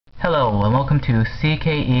Hello and welcome to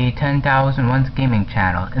CKE 10001's gaming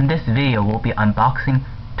channel. In this video we'll be unboxing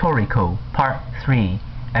Toriko Part 3,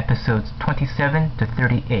 episodes 27 to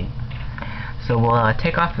 38. So we'll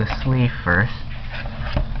take off the sleeve first,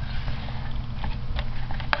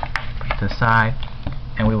 put it to the side,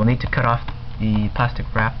 and we will need to cut off the plastic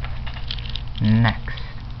wrap next.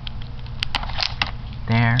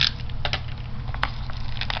 There.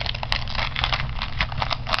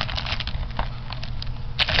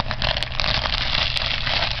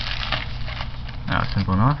 Now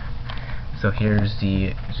simple enough. So here's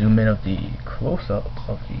the zoom in of the close-up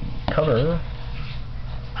of the cover,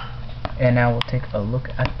 and now we'll take a look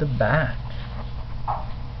at the back.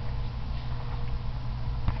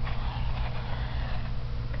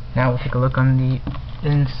 Now we'll take a look on the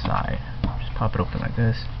inside. Just pop it open like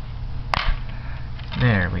this.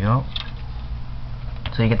 There we go.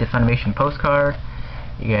 So you get the Funimation postcard.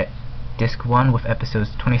 You get disc 1 with episodes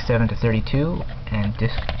 27 to 32, and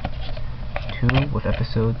disc 2 with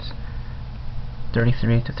episodes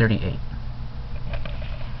 33 to 38.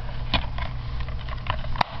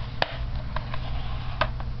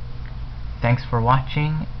 Thanks for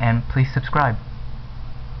watching, and please subscribe.